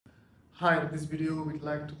Hi, in this video we'd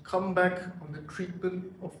like to come back on the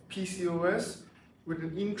treatment of PCOS with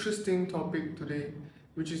an interesting topic today,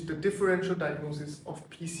 which is the differential diagnosis of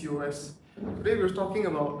PCOS. Today we're talking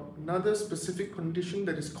about another specific condition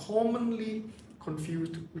that is commonly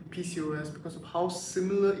confused with PCOS because of how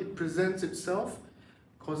similar it presents itself,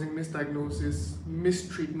 causing misdiagnosis,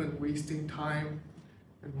 mistreatment, wasting time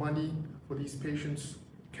and money for these patients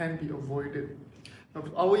can be avoided. Now,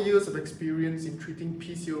 with our years of experience in treating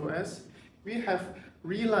PCOS, we have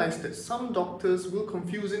realized that some doctors will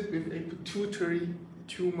confuse it with a pituitary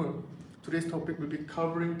tumor. Today's topic will be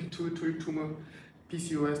covering pituitary tumor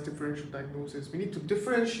PCOS differential diagnosis. We need to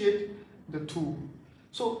differentiate the two.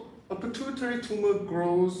 So a pituitary tumor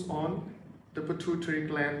grows on the pituitary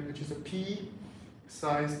gland, which is a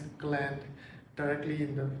pea-sized gland directly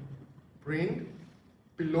in the brain.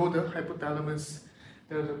 Below the hypothalamus,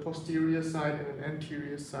 there's a posterior side and an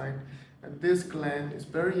anterior side. And this gland is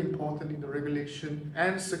very important in the regulation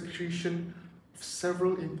and secretion of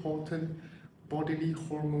several important bodily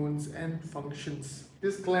hormones and functions.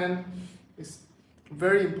 This gland is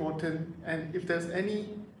very important, and if there's any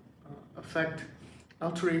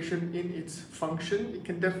alteration in its function, it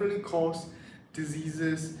can definitely cause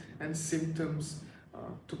diseases and symptoms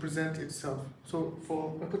to present itself. So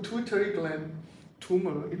for a pituitary gland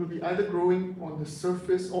tumor, it will be either growing on the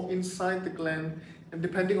surface or inside the gland, and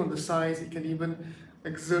depending on the size, it can even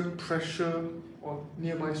exert pressure on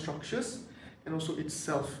nearby structures and also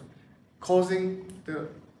itself, causing the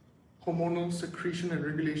hormonal secretion and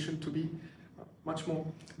regulation to be much more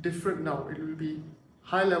different now. It will be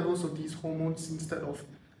high levels of these hormones instead of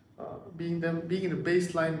being in a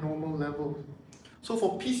baseline normal level. So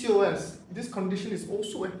for PCOS, this condition is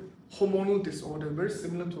also a hormonal disorder, very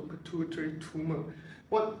similar to a pituitary tumor.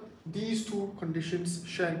 What these two conditions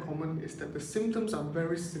share in common is that the symptoms are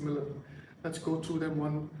very similar. Let's go through them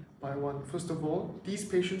one by one. First of all, these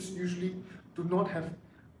patients usually do not have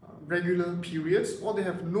regular periods, or they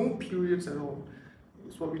have no periods at all.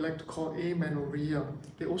 It's what we like to call amenorrhea.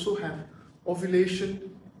 They also have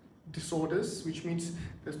ovulation disorders, which means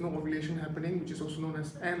there's no ovulation happening, which is also known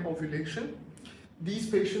as anovulation.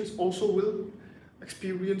 These patients also will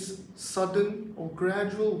experience sudden or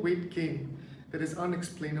gradual weight gain that is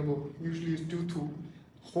unexplainable, usually is due to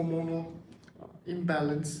hormonal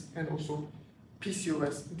imbalance and also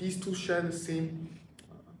PCOS. These two share the same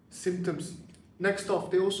symptoms. Next off,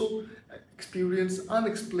 they also experience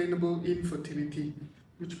unexplainable infertility,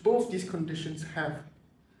 which both these conditions have.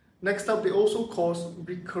 Next up, they also cause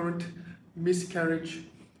recurrent miscarriage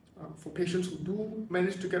for patients who do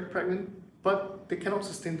manage to get pregnant, but they cannot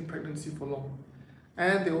sustain the pregnancy for long.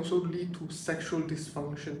 And they also lead to sexual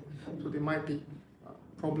dysfunction. So there might be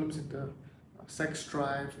problems in the sex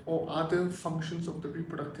drive or other functions of the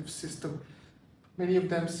reproductive system. Many of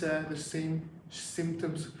them share the same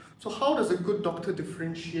symptoms. So how does a good doctor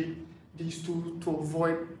differentiate these two to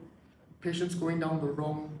avoid patients going down the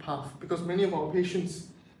wrong path? Because many of our patients,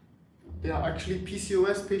 they are actually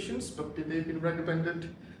PCOS patients, but they've been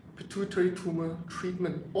recommended pituitary tumor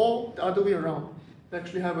treatment, or the other way around. They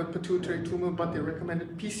actually have a pituitary tumor, but they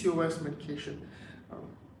recommended PCOS medication.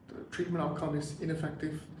 The treatment outcome is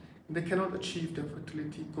ineffective, and they cannot achieve their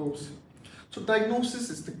fertility goals. So diagnosis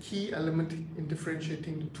is the key element in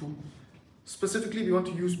differentiating the two. Specifically, we want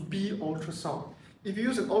to use B ultrasound. If you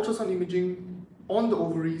use an ultrasound imaging on the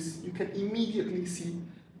ovaries, you can immediately see,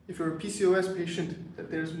 if you're a PCOS patient, that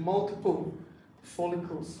there's multiple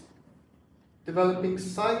follicles developing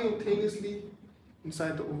simultaneously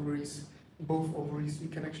inside the ovaries. Both ovaries, you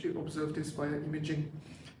can actually observe this via imaging.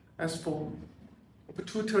 As for a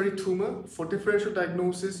pituitary tumor, for differential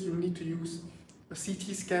diagnosis, you'll need to use a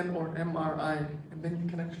CT scan or an MRI, and then you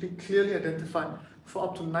can actually clearly identify, for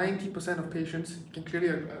up to 90% of patients, you can clearly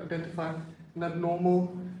identify an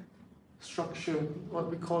abnormal structure, what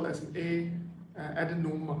we call as an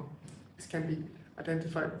adenoma. This can be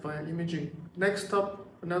identified via imaging. Next up,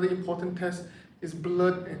 another important test is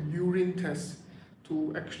blood and urine tests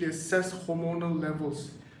to actually assess hormonal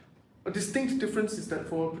levels. A distinct difference is that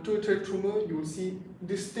for a pituitary tumor, you will see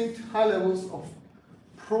distinct high levels of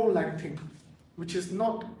prolactin, which is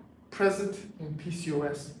not present in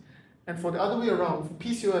PCOS. And for the other way around, for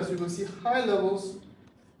PCOS, you will see high levels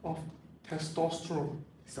of testosterone.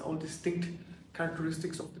 These are all distinct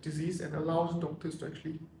characteristics of the disease and allows doctors to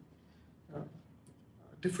actually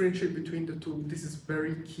differentiate between the two. This is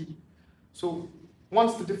very key. So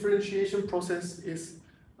once the differentiation process is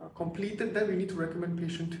completed, then we need to recommend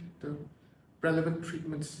patient the relevant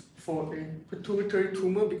treatments. For a pituitary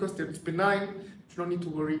tumor, because it's benign, you don't need to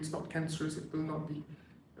worry, it's not cancerous, it will not be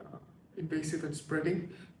invasive and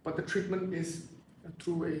spreading, but the treatment is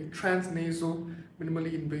through a transnasal,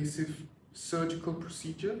 minimally invasive surgical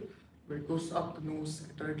procedure where it goes up the nose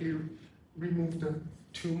and directly remove the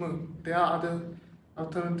tumor. There are other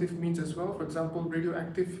alternative means as well, for example,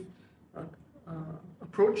 radioactive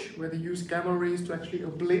approach where they use gamma rays to actually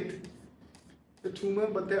ablate the tumor,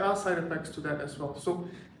 but there are side effects to that as well. So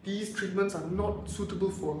these treatments are not suitable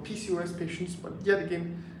for PCOS patients, but yet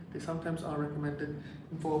again, they sometimes are recommended.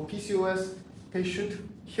 And for PCOS patient,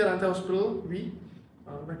 here at the hospital, we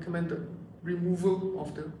recommend the removal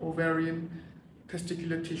of the ovarian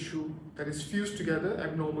testicular tissue that is fused together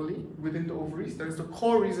abnormally within the ovaries. That is the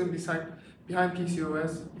core reason behind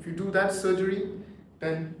PCOS. If you do that surgery,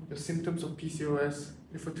 then the symptoms of PCOS,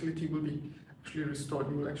 the fertility will be actually restored.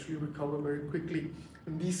 You will actually recover very quickly.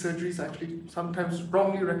 And these surgeries are actually sometimes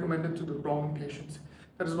wrongly recommended to the wrong patients.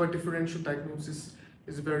 That is why differential diagnosis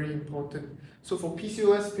is very important. So for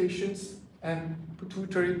PCOS patients and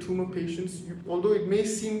pituitary tumor patients, although it may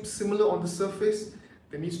seem similar on the surface,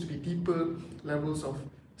 there needs to be deeper levels of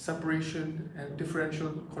separation and differential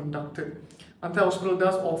conducted. Antai Hospital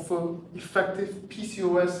does offer effective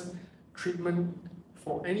PCOS treatment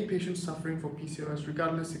for any patient suffering from PCOS,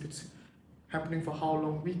 regardless if it's happening for how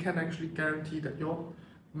long. We can actually guarantee that your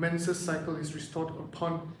menses cycle is restored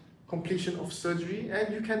upon completion of surgery,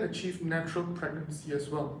 and you can achieve natural pregnancy as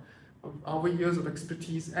well. Our years of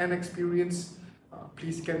expertise and experience,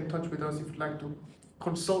 please get in touch with us if you'd like to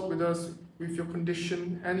consult with us with your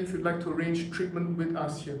condition and if you'd like to arrange treatment with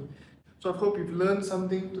us here. So I hope you've learned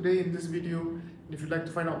something today in this video, and if you'd like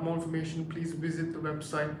to find out more information, please visit the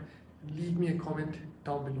website and leave me a comment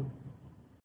down below.